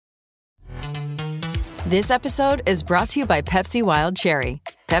This episode is brought to you by Pepsi Wild Cherry.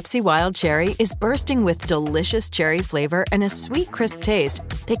 Pepsi Wild Cherry is bursting with delicious cherry flavor and a sweet, crisp taste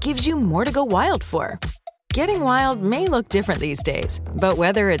that gives you more to go wild for. Getting wild may look different these days, but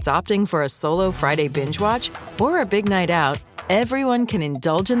whether it's opting for a solo Friday binge watch or a big night out, everyone can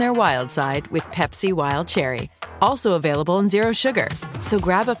indulge in their wild side with Pepsi Wild Cherry. Also available in Zero Sugar. So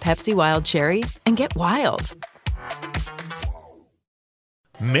grab a Pepsi Wild Cherry and get wild.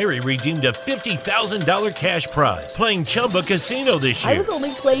 Mary redeemed a $50,000 cash prize playing Chumba Casino this year. I was only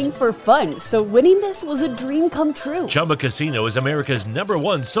playing for fun, so winning this was a dream come true. Chumba Casino is America's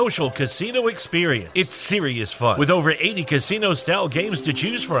 #1 social casino experience. It's serious fun. With over 80 casino-style games to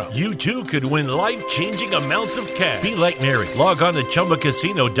choose from, you too could win life-changing amounts of cash. Be like Mary. Log on to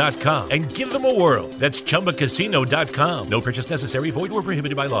ChumbaCasino.com and give them a whirl. That's ChumbaCasino.com. No purchase necessary. Void where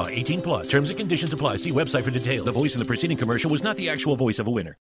prohibited by law. 18+. Terms and conditions apply. See website for details. The voice in the preceding commercial was not the actual voice of a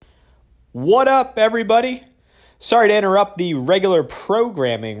winner. What up, everybody? Sorry to interrupt the regular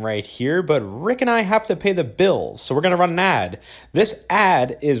programming right here, but Rick and I have to pay the bills, so we're going to run an ad. This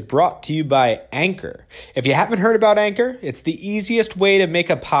ad is brought to you by Anchor. If you haven't heard about Anchor, it's the easiest way to make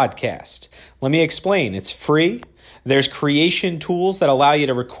a podcast. Let me explain. It's free. There's creation tools that allow you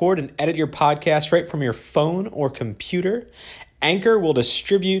to record and edit your podcast right from your phone or computer. Anchor will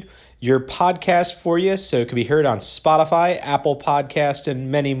distribute your podcast for you so it can be heard on Spotify, Apple Podcast, and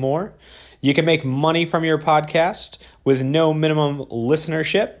many more. You can make money from your podcast with no minimum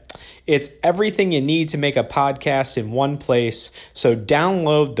listenership. It's everything you need to make a podcast in one place. So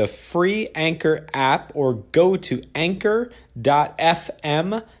download the free Anchor app or go to anchor.fm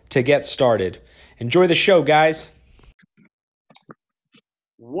to get started. Enjoy the show, guys.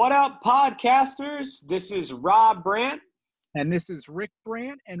 What up, podcasters? This is Rob Brandt. And this is Rick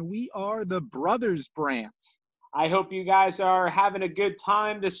Brandt, and we are the Brothers Brandt. I hope you guys are having a good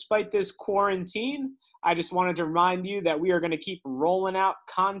time despite this quarantine. I just wanted to remind you that we are going to keep rolling out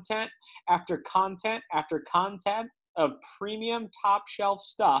content after content after content of premium top shelf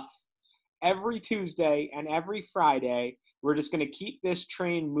stuff every Tuesday and every Friday. We're just going to keep this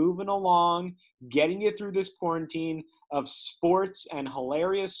train moving along, getting you through this quarantine of sports and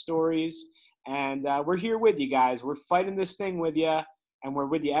hilarious stories. And we're here with you guys. We're fighting this thing with you, and we're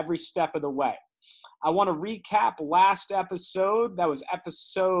with you every step of the way. I want to recap last episode. That was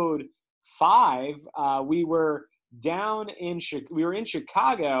episode 5. We were in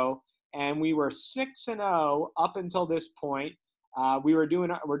Chicago, and we were 6-0 up until this point. We're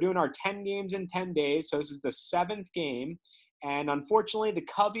doing our 10 games in 10 days, so this is the 7th game. And unfortunately, the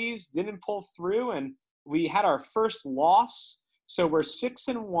Cubbies didn't pull through, and we had our first loss. So we're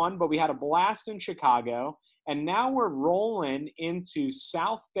 6-1, but we had a blast in Chicago. And now we're rolling into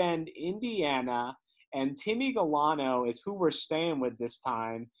South Bend, Indiana. And Timmy Galano is who we're staying with this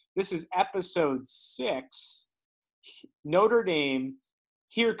time. This is episode 6. Notre Dame,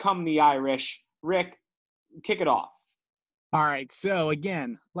 here come the Irish. Rick, kick it off. All right, so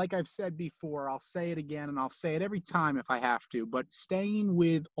again, like I've said before, I'll say it again, and I'll say it every time if I have to, but staying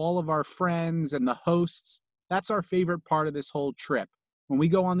with all of our friends and the hosts, that's our favorite part of this whole trip. When we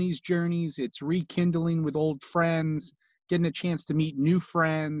go on these journeys, it's rekindling with old friends, getting a chance to meet new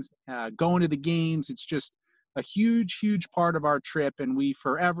friends, going to the games. It's just a huge, huge part of our trip, and we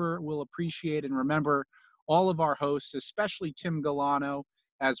forever will appreciate and remember all of our hosts, especially Tim Galano,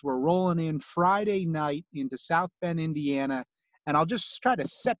 as we're rolling in Friday night into South Bend, Indiana. And I'll just try to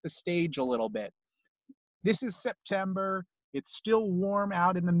set the stage a little bit. This is September. It's still warm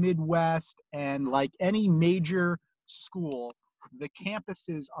out in the Midwest, and like any major school, the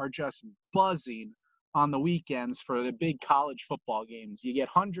campuses are just buzzing on the weekends for the big college football games. You get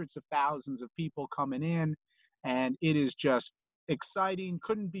hundreds of thousands of people coming in, and it is just exciting.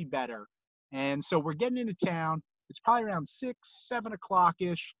 Couldn't be better. And so we're getting into town. It's probably around 6, 7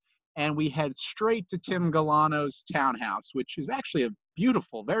 o'clock-ish, and we head straight to Tim Galano's townhouse, which is actually a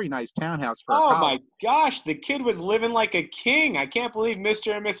beautiful, very nice townhouse for a college. Oh my gosh, the kid was living like a king. I can't believe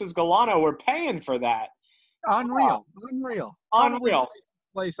Mr. and Mrs. Galano were paying for that. Unreal.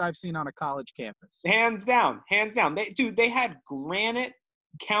 Place I've seen on a college campus. Hands down. They had granite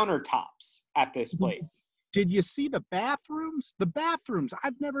countertops at this place. Did you see the bathrooms? The bathrooms.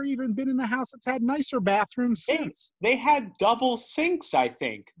 I've never even been in a house that's had nicer bathrooms since. They had double sinks, I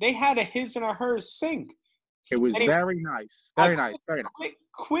think. They had a his and a hers sink. It was very nice. Very nice.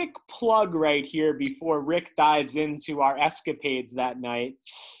 Quick plug right here before Rick dives into our escapades that night.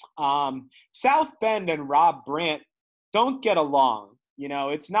 South Bend and Rob Brandt don't get along. You know,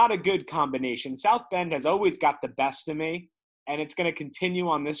 it's not a good combination. South Bend has always got the best of me, and it's going to continue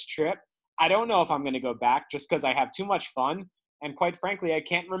on this trip. I don't know if I'm going to go back just because I have too much fun, and quite frankly, I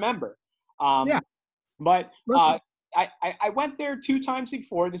can't remember. But Listen, I went there 2 times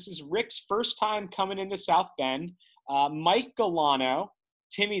before. This is Rick's first time coming into South Bend. Mike Galano,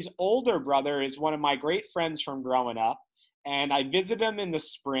 Timmy's older brother, is one of my great friends from growing up, and I visited him in the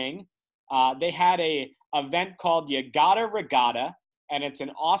spring. They had a event called Yagata Regatta, and it's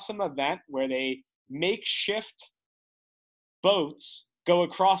an awesome event where they makeshift boats go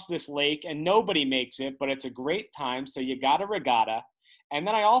across this lake, and nobody makes it, but it's a great time. So Yagata Regatta. And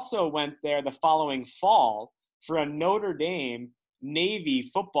then I also went there the following fall for a Notre Dame Navy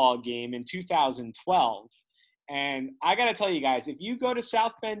football game in 2012. And I got to tell you guys, if you go to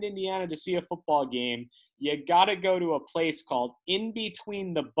South Bend, Indiana to see a football game, you got to go to a place called In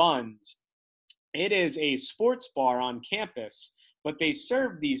Between the Buns. It is a sports bar on campus, but they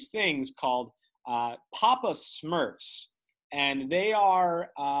serve these things called Papa Smurfs. And they are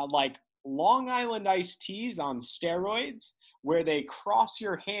like Long Island iced teas on steroids, where they cross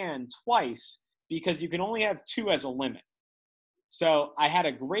your hand twice because you can only have 2 as a limit. So I had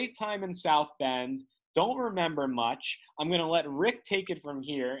a great time in South Bend. Don't remember much. I'm going to let Rick take it from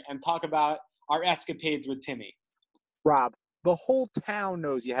here and talk about our escapades with Timmy. Rob, the whole town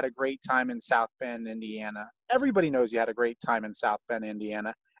knows you had a great time in South Bend, Indiana. Everybody knows you had a great time in South Bend,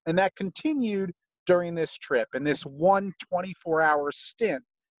 Indiana. And that continued during this trip and this 24-hour stint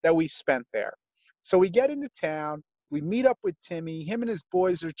that we spent there. So we get into town, we meet up with Timmy, him and his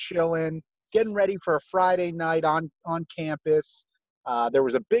boys are chilling, getting ready for a Friday night on campus. There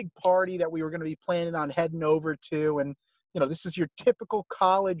was a big party that we were going to be planning on heading over to. And, this is your typical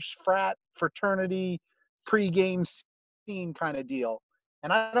college fraternity pregame scene kind of deal.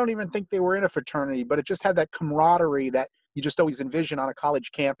 And I don't even think they were in a fraternity, but it just had that camaraderie that you just always envision on a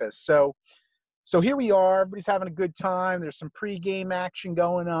college campus. So here we are, everybody's having a good time. There's some pregame action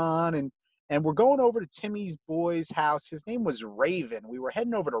going on, and we're going over to Timmy's boy's house. His name was Raven. We were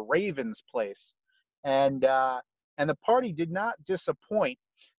heading over to Raven's place, and the party did not disappoint.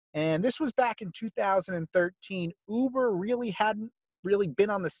 And this was back in 2013. Uber really hadn't really been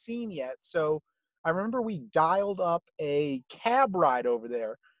on the scene yet, so I remember we dialed up a cab ride over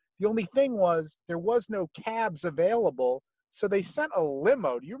there. The only thing was there was no cabs available. So they sent a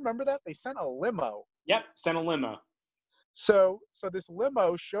limo. Do you remember that? They sent a limo. Yep, sent a limo. So this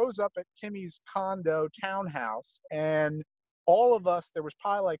limo shows up at Timmy's condo townhouse, and all of us, there was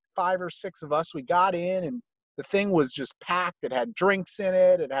probably like 5 or 6 of us, we got in, and the thing was just packed. It had drinks in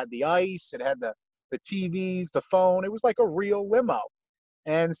it. It had the ice. It had the TVs, the phone. It was like a real limo.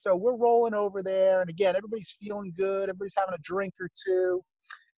 And so we're rolling over there, and again, everybody's feeling good. Everybody's having a drink or two.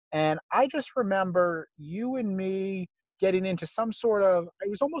 And I just remember you and me getting into some sort of, it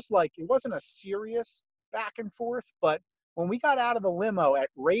was almost like it wasn't a serious back and forth, but when we got out of the limo at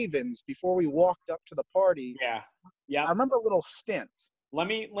Ravens before we walked up to the party, yeah, I remember a little stint. Let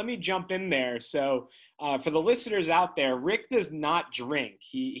me jump in there. So for the listeners out there, Rick does not drink.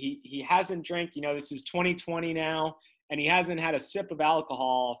 He hasn't drank. This is 2020 now, and he hasn't had a sip of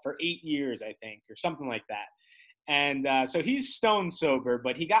alcohol for 8 years, I think, or something like that. And so he's stone sober,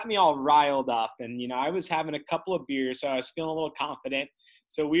 but he got me all riled up. And, I was having a couple of beers, so I was feeling a little confident.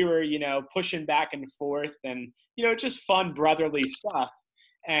 So we were, pushing back and forth and, just fun brotherly stuff.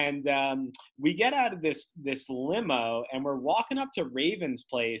 And we get out of this limo, and we're walking up to Raven's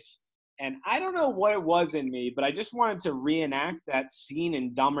place. And I don't know what it was in me, but I just wanted to reenact that scene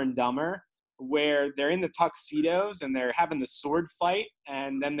in Dumber and Dumber where they're in the tuxedos and they're having the sword fight,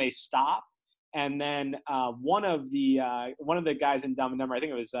 and then they stop. And then one of the guys in Dumb and Dumber, I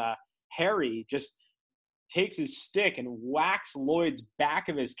think it was Harry, just takes his stick and whacks Lloyd's back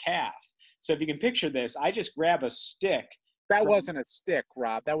of his calf. So if you can picture this, I just grab a stick. That wasn't a stick,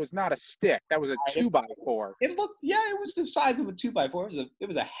 Rob. That was not a stick. That was a 2x4. It was the size of a 2x4. It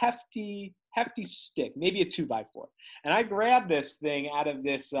was a hefty stick, maybe a 2x4. And I grabbed this thing out of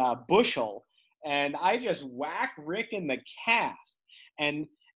this bushel, and I just whack Rick in the calf. And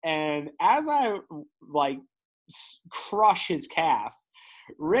as I crush his calf,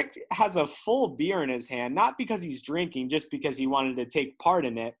 Rick has a full beer in his hand, not because he's drinking, just because he wanted to take part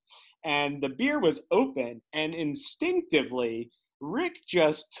in it. And the beer was open, and instinctively, Rick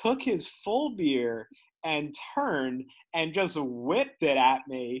just took his full beer and turned and just whipped it at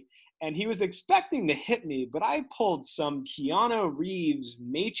me. And he was expecting to hit me, but I pulled some Keanu Reeves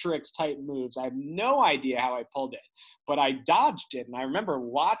Matrix type moves. I have no idea how I pulled it, but I dodged it. And I remember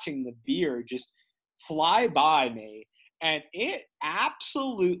watching the beer just fly by me, and it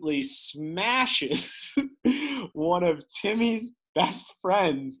absolutely smashes one of Timmy's best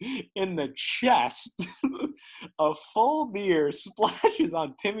friends in the chest. A full beer splashes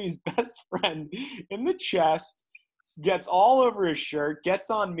on Timmy's best friend in the chest, gets all over his shirt, gets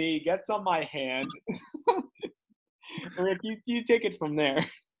on me, gets on my hand. Rick, you take it from there.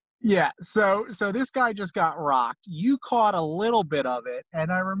 Yeah, so this guy just got rocked. You caught a little bit of it,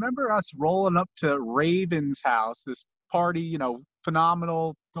 and I remember us rolling up to Raven's house, this party,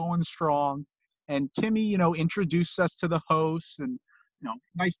 phenomenal, going strong. And Timmy, introduced us to the hosts, and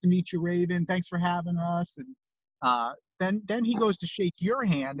nice to meet you, Raven. Thanks for having us. And then he goes to shake your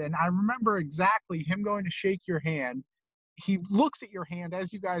hand, and I remember exactly him going to shake your hand. He looks at your hand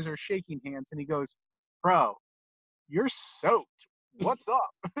as you guys are shaking hands, and he goes, "Bro, you're soaked. What's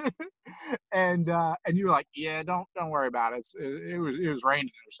up?" and you were like, "Yeah, don't worry about it. It was raining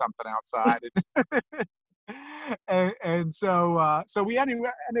or something outside." and so we ended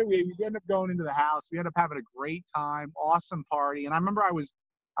up going into the house. We ended up having a great time, awesome party. And I remember I was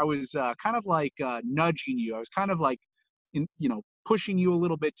kind of like nudging you. I was kind of like pushing you a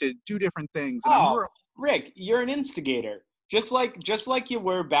little bit to do different things. And I remember, Rick, you're an instigator, just like you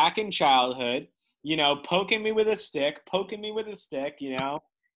were back in childhood. Poking me with a stick,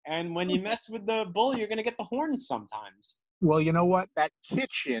 and when you mess with the bull, you're going to get the horns sometimes. Well, you know what? That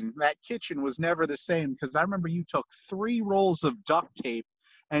kitchen was never the same, because I remember you took 3 rolls of duct tape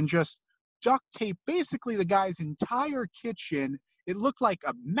and just duct tape basically the guy's entire kitchen. It looked like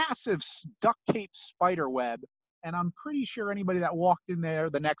a massive duct tape spider web. And I'm pretty sure anybody that walked in there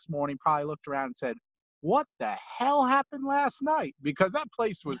the next morning probably looked around and said, "What the hell happened last night?" Because that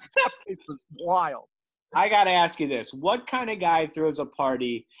place was wild. I got to ask you this. What kind of guy throws a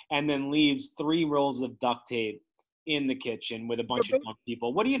party and then leaves 3 rolls of duct tape in the kitchen with a bunch of drunk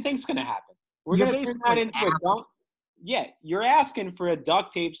people? What do you think's going to happen? We're going to turn that into a duct. Yeah, you're asking for a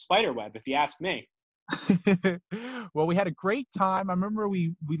duct tape spider web, if you ask me. Well, we had a great time. I remember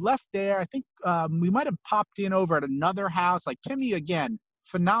we left there. I think we might have popped in over at another house. Like Timmy, again,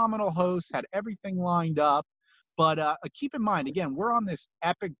 phenomenal host, had everything lined up. But keep in mind, again, we're on this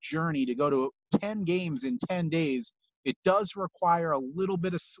epic journey to go to 10 games in 10 days. It does require a little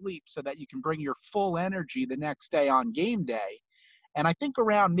bit of sleep so that you can bring your full energy the next day on game day. And I think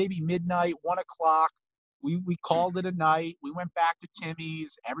around maybe midnight, 1 o'clock, we called it a night. We went back to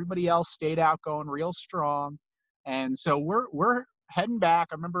Timmy's. Everybody else stayed out going real strong. And so we're heading back.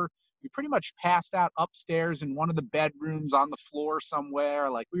 I remember we pretty much passed out upstairs in one of the bedrooms on the floor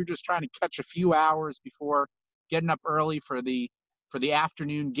somewhere. Like we were just trying to catch a few hours before getting up early for the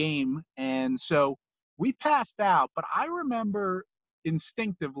afternoon game. And so we passed out. But I remember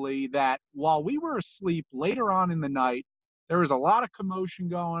instinctively that while we were asleep later on in the night, there was a lot of commotion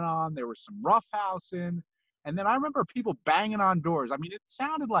going on. There was some roughhousing. And then I remember people banging on doors. I mean, it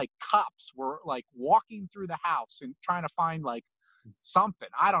sounded like cops were like walking through the house and trying to find like something.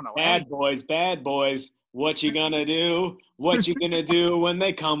 I don't know. Bad boys. What you gonna do? What you gonna do when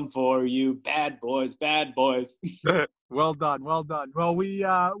they come for you? Bad boys. Well done. Well, we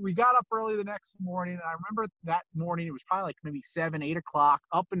got up early the next morning, and I remember that morning it was probably like maybe 7, 8 o'clock,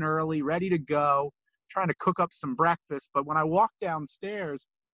 up and early, ready to go, trying to cook up some breakfast. But when I walked downstairs,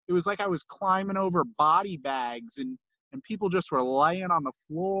 it was like I was climbing over body bags, and people just were laying on the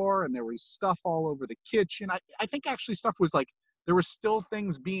floor, and there was stuff all over the kitchen. I think actually stuff was like there were still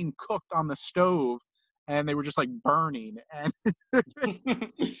things being cooked on the stove, and they were just like burning. And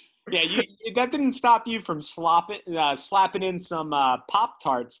Yeah, that didn't stop you from slapping in some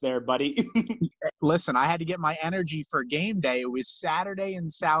Pop-Tarts there, buddy. Listen, I had to get my energy for game day. It was Saturday in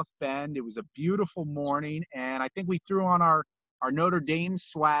South Bend. It was a beautiful morning, and I think we threw on our Notre Dame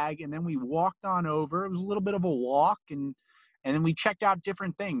swag, and then we walked on over. It was a little bit of a walk, and then we checked out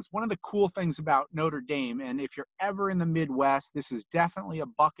different things. One of the cool things about Notre Dame, and if you're ever in the Midwest, this is definitely a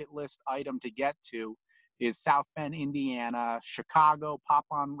bucket list item to get to, is South Bend, Indiana. Chicago, pop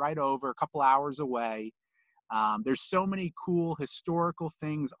on right over, a couple hours away. There's so many cool historical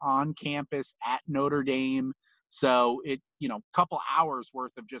things on campus at Notre Dame. So couple hours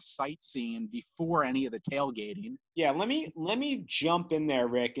worth of just sightseeing before any of the tailgating. Yeah, let me jump in there,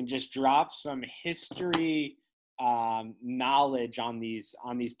 Rick, and just drop some history knowledge on these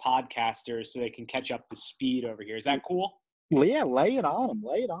podcasters so they can catch up to speed over here. Is that cool? Yeah, lay it on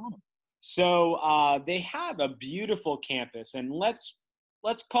them. So they have a beautiful campus, and let's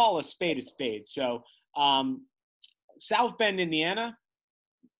call a spade a spade. So South Bend, Indiana,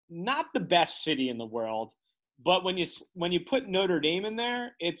 not the best city in the world, but when you put Notre Dame in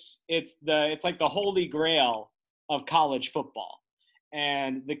there, it's like the holy grail of college football.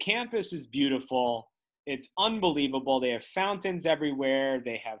 And the campus is beautiful. It's unbelievable. They have fountains everywhere.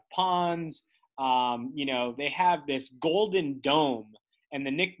 They have ponds. They have this golden dome. And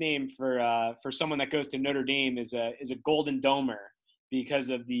the nickname for someone that goes to Notre Dame is a golden domer because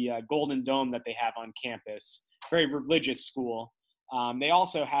of the golden dome that they have on campus. Very religious school. They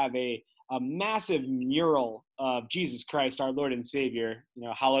also have a a massive mural of Jesus Christ, our Lord and Savior,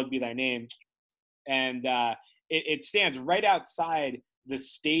 hallowed be thy name. And it stands right outside the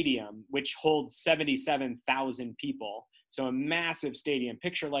stadium, which holds 77,000 people. So a massive stadium.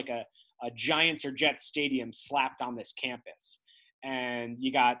 Picture like a Giants or Jets stadium slapped on this campus. And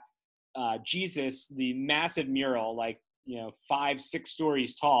you got Jesus, the massive mural, 5-6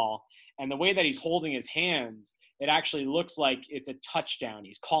 stories tall. And the way that he's holding his hands, it actually looks like it's a touchdown.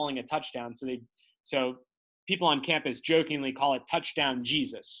 He's calling a touchdown. So people on campus jokingly call it Touchdown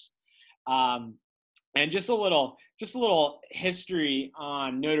Jesus. And just a little history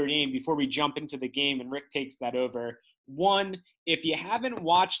on Notre Dame before we jump into the game and Rick takes that over. One, if you haven't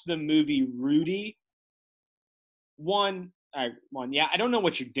watched the movie Rudy, I don't know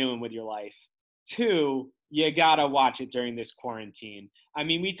what you're doing with your life. Two, you gotta watch it during this quarantine. I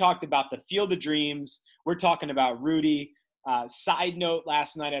mean, we talked about the Field of Dreams. We're talking about Rudy. Side note,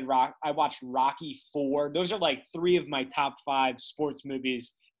 last night I watched Rocky IV. Those are like 3 of my top 5 sports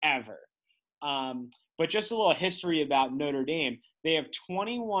movies ever. But just a little history about Notre Dame. They have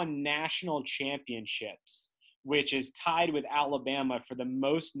 21 national championships, which is tied with Alabama for the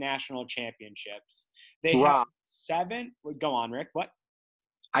most national championships. They have 7. Go on, Rick. What?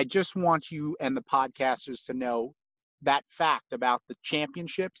 I just want you and the podcasters to know that fact about the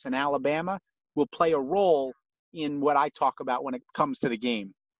championships in Alabama will play a role in what I talk about when it comes to the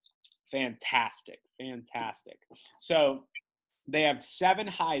game. Fantastic. So they have 7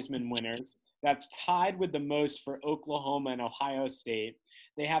 Heisman winners. That's tied with the most for Oklahoma and Ohio State.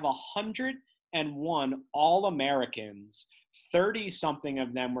 They have 101 All-Americans. 30-something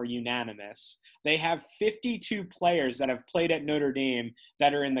of them were unanimous. They have 52 players that have played at Notre Dame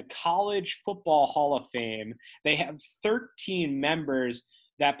that are in the College Football Hall of Fame. They have 13 members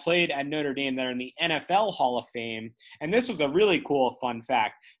that played at Notre Dame that are in the NFL Hall of Fame. And this was a really cool fun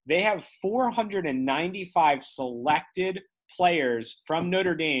fact. They have 495 selected players from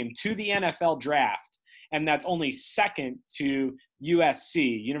Notre Dame to the NFL draft, and that's only second to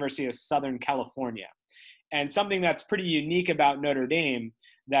USC, University of Southern California. And something that's pretty unique about Notre Dame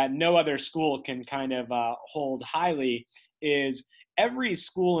that no other school can kind of hold highly is every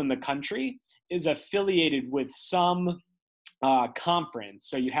school in the country is affiliated with some conference.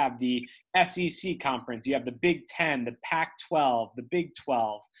 So you have the SEC conference, you have the Big Ten, the Pac-12, the Big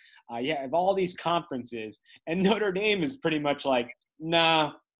 12. You have all these conferences, and Notre Dame is pretty much like,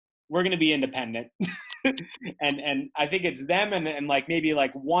 nah, we're going to be independent. and I think it's them and like maybe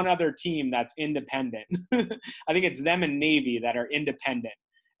like one other team that's independent. I think it's them and Navy that are independent,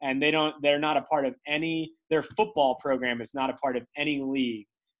 and they're not a part of their football program is not a part of any league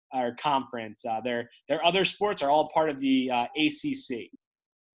or conference. Their other sports are all part of the ACC.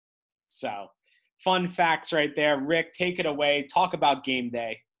 So fun facts right there. Rick, take it away. Talk about game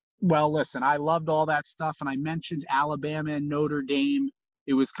day. Well, listen, I loved all that stuff, and I mentioned Alabama and Notre Dame.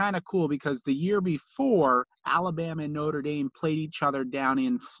 It was kind of cool because the year before, Alabama and Notre Dame played each other down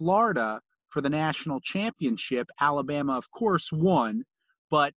in Florida for the national championship. Alabama, of course, won,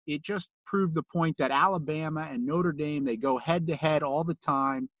 but it just proved the point that Alabama and Notre Dame, they go head-to-head all the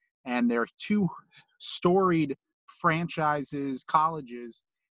time, and they're 2 storied franchises, colleges.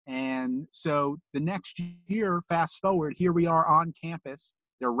 And so the next year, fast forward, here we are on campus.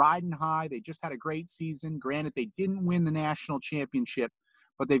 They're riding high. They just had a great season. Granted, they didn't win the national championship,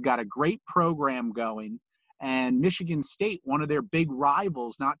 but they've got a great program going. And Michigan State, one of their big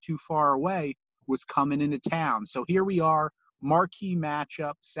rivals not too far away, was coming into town. So here we are, marquee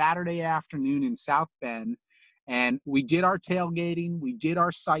matchup, Saturday afternoon in South Bend. And we did our tailgating, we did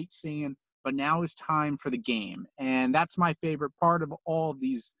our sightseeing, but now it's time for the game. And that's my favorite part of all of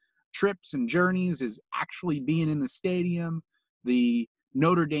these trips and journeys is actually being in the stadium. The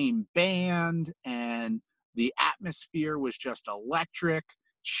Notre Dame band and the atmosphere was just electric.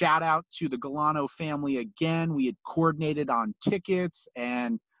 Shout out to the Galano family again. We had coordinated on tickets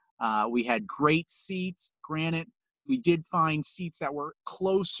and we had great seats. Granted, we did find seats that were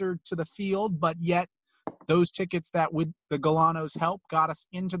closer to the field, but yet those tickets that with the Galanos' help got us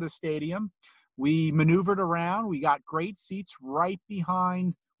into the stadium. We maneuvered around. We got great seats right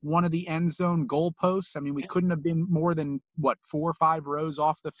behind one of the end zone goalposts. I mean, we couldn't have been more than, 4 or 5 rows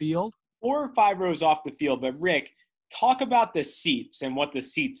off the field? 4 or 5 rows off the field. But, Rick, talk about the seats and what the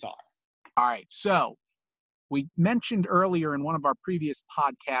seats are. All right. So we mentioned earlier in one of our previous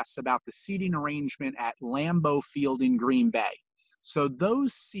podcasts about the seating arrangement at Lambeau Field in Green Bay. So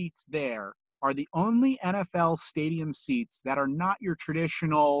those seats there are the only NFL stadium seats that are not your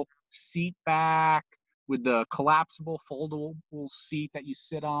traditional seat back with the collapsible foldable seat that you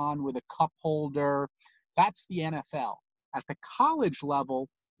sit on with a cup holder. That's the NFL. At the college level,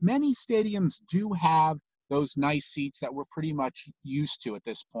 many stadiums do have those nice seats that we're pretty much used to at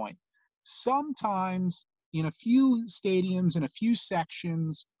this point. Sometimes in a few stadiums, in a few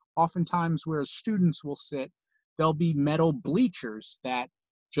sections, oftentimes where students will sit, there'll be metal bleachers that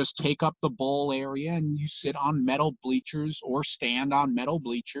just take up the bowl area, and you sit on metal bleachers or stand on metal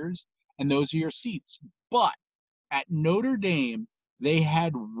bleachers, and those are your seats. But at Notre Dame, they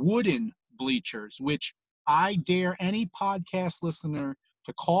had wooden bleachers, which I dare any podcast listener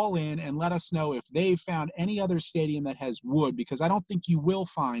to call in and let us know if they've found any other stadium that has wood, because I don't think you will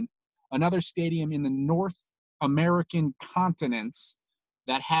find another stadium in the North American continents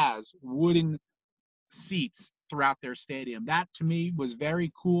that has wooden seats throughout their stadium. That to me was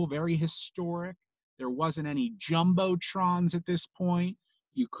very cool, very historic. There wasn't any jumbotrons at this point.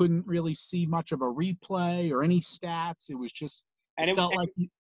 You couldn't really see much of a replay or any stats. It was just, And felt like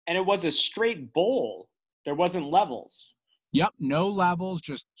and it was a straight bowl. There wasn't levels. Yep, no levels,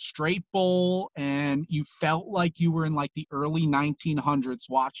 just straight bowl, and you felt like you were in like the early 1900s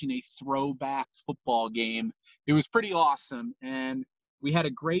watching a throwback football game. It was pretty awesome, and we had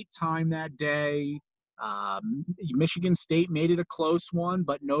a great time that day. Michigan State made it a close one,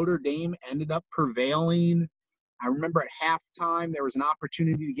 but Notre Dame ended up prevailing. I remember at halftime there was an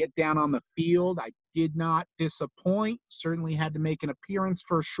opportunity to get down on the field. I did not disappoint. Certainly had to make an appearance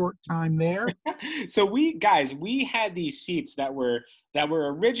for a short time there. So we had these seats that were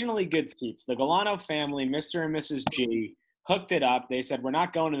originally good seats. The Galano family, Mr. and Mrs. G, hooked it up. They said, we're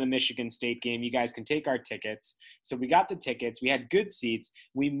not going to the Michigan State game. You guys can take our tickets. So we got the tickets. We had good seats.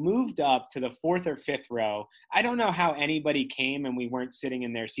 We moved up to the fourth or fifth row. I don't know how anybody came and we weren't sitting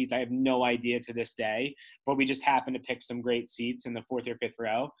in their seats. I have no idea to this day, but we just happened to pick some great seats in the fourth or fifth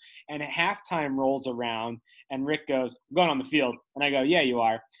row. And at halftime rolls around and Rick goes, I'm going on the field. And I go, yeah, you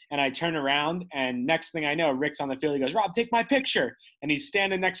are. And I turn around and next thing I know, Rick's on the field. He goes, Rob, take my picture. And he's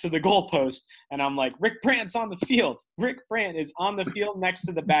standing next to the goalpost. And I'm like, Rick Brandt's on the field. Rick Brandt is on the field next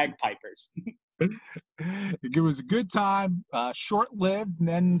to the bagpipers. It was a good time, short-lived, and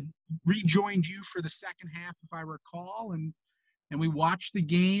then rejoined you for the second half, if I recall, and we watched the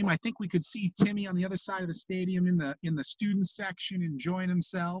game. I think we could see Timmy on the other side of the stadium in the student section enjoying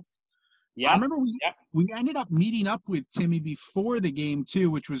himself. Yeah, I remember we ended up meeting up with Timmy before the game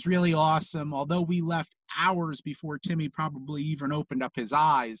too, which was really awesome. Although we left hours before Timmy probably even opened up his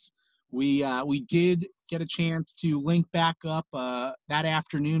eyes. We did get a chance to link back up that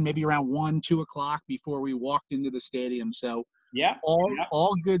afternoon, maybe around 1, 2 o'clock before we walked into the stadium. So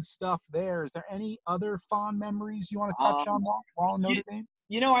all good stuff there. Is there any other fond memories you want to touch on while in Notre Dame?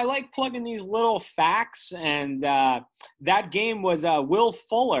 You know, I like plugging these little facts, and that game was Will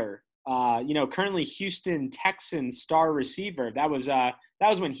Fuller, currently Houston Texans star receiver. That was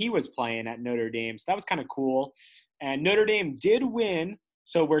when he was playing at Notre Dame. So that was kind of cool. And Notre Dame did win.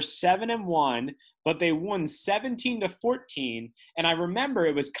 So we're 7-1, but they won 17-14. And I remember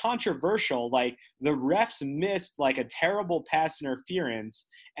it was controversial. Like the refs missed like a terrible pass interference.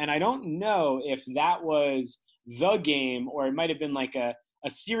 And I don't know if that was the game or it might've been like a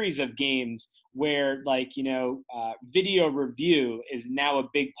series of games where video review is now a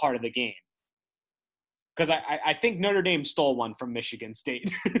big part of the game. Because I think Notre Dame stole one from Michigan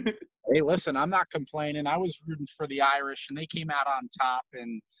State. Hey, listen, I'm not complaining. I was rooting for the Irish, and they came out on top,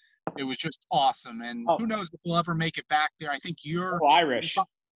 and it was just awesome. And who knows if we'll ever make it back there. I think you're Irish.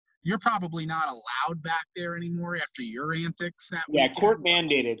 You're probably not allowed back there anymore after your antics that weekend. Court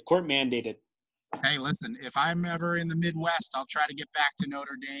mandated. Hey, listen, if I'm ever in the Midwest, I'll try to get back to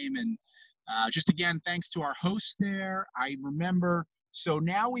Notre Dame. And just again, thanks to our host there. I remember. So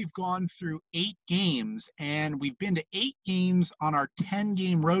now we've gone through 8 games, and we've been to 8 games on our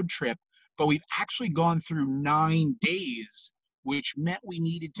 10-game road trip, but we've actually gone through 9 days, which meant we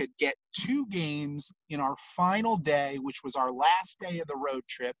needed to get 2 games in our final day, which was our last day of the road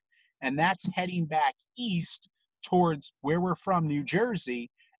trip, and that's heading back east towards where we're from, New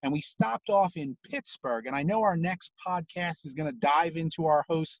Jersey, and we stopped off in Pittsburgh. And I know our next podcast is going to dive into our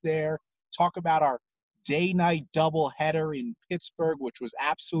host there, talk about our day-night doubleheader in Pittsburgh, which was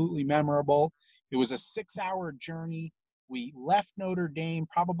absolutely memorable. It was a 6-hour journey. We left Notre Dame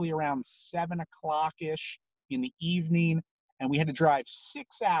probably around 7 o'clock-ish in the evening, and we had to drive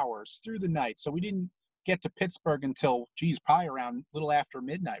 6 hours through the night. So we didn't get to Pittsburgh until, probably around a little after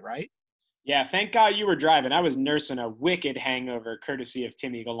midnight, right? Yeah, thank God you were driving. I was nursing a wicked hangover courtesy of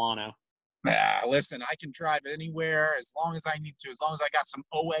Timmy Galano. Listen, I can drive anywhere as long as I need to, as long as I got some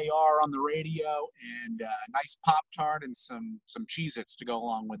OAR on the radio and a nice Pop-Tart and some Cheez-Its to go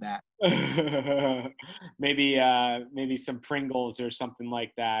along with that. maybe some Pringles or something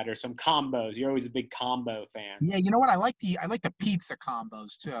like that, or some combos. You're always a big combo fan. Yeah, you know what? I like the pizza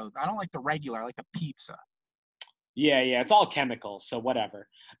combos too. I don't like the regular. I like the pizza. Yeah, it's all chemicals, so whatever.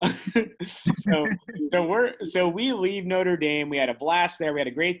 so we leave Notre Dame. We had a blast there. We had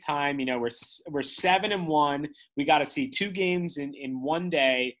a great time. You know, we're 7-1. We got to see 2 games in one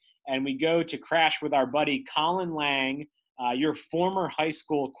day, and we go to crash with our buddy Colin Lang, your former high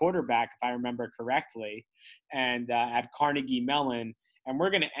school quarterback, if I remember correctly, and at Carnegie Mellon. And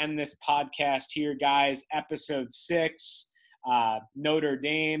we're going to end this podcast here, guys. Episode 6, Notre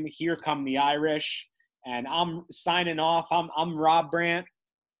Dame. Here come the Irish. And I'm signing off. I'm Rob Brandt.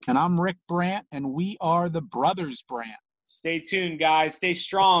 And I'm Rick Brandt, and we are the Brothers Brandt. Stay tuned, guys. Stay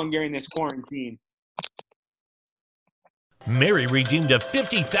strong during this quarantine. Mary redeemed a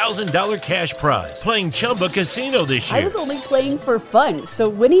 $50,000 cash prize playing Chumba Casino this year. I was only playing for fun, so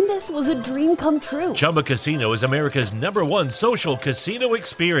winning this was a dream come true. Chumba Casino is America's #1 social casino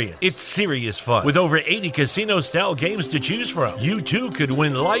experience. It's serious fun. With over 80 casino-style games to choose from, you too could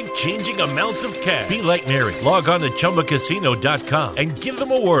win life-changing amounts of cash. Be like Mary. Log on to ChumbaCasino.com and give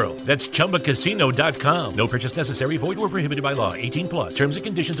them a whirl. That's ChumbaCasino.com. No purchase necessary. Void or prohibited by law. 18+. Terms and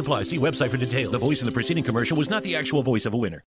conditions apply. See website for details. The voice in the preceding commercial was not the actual voice of a winner.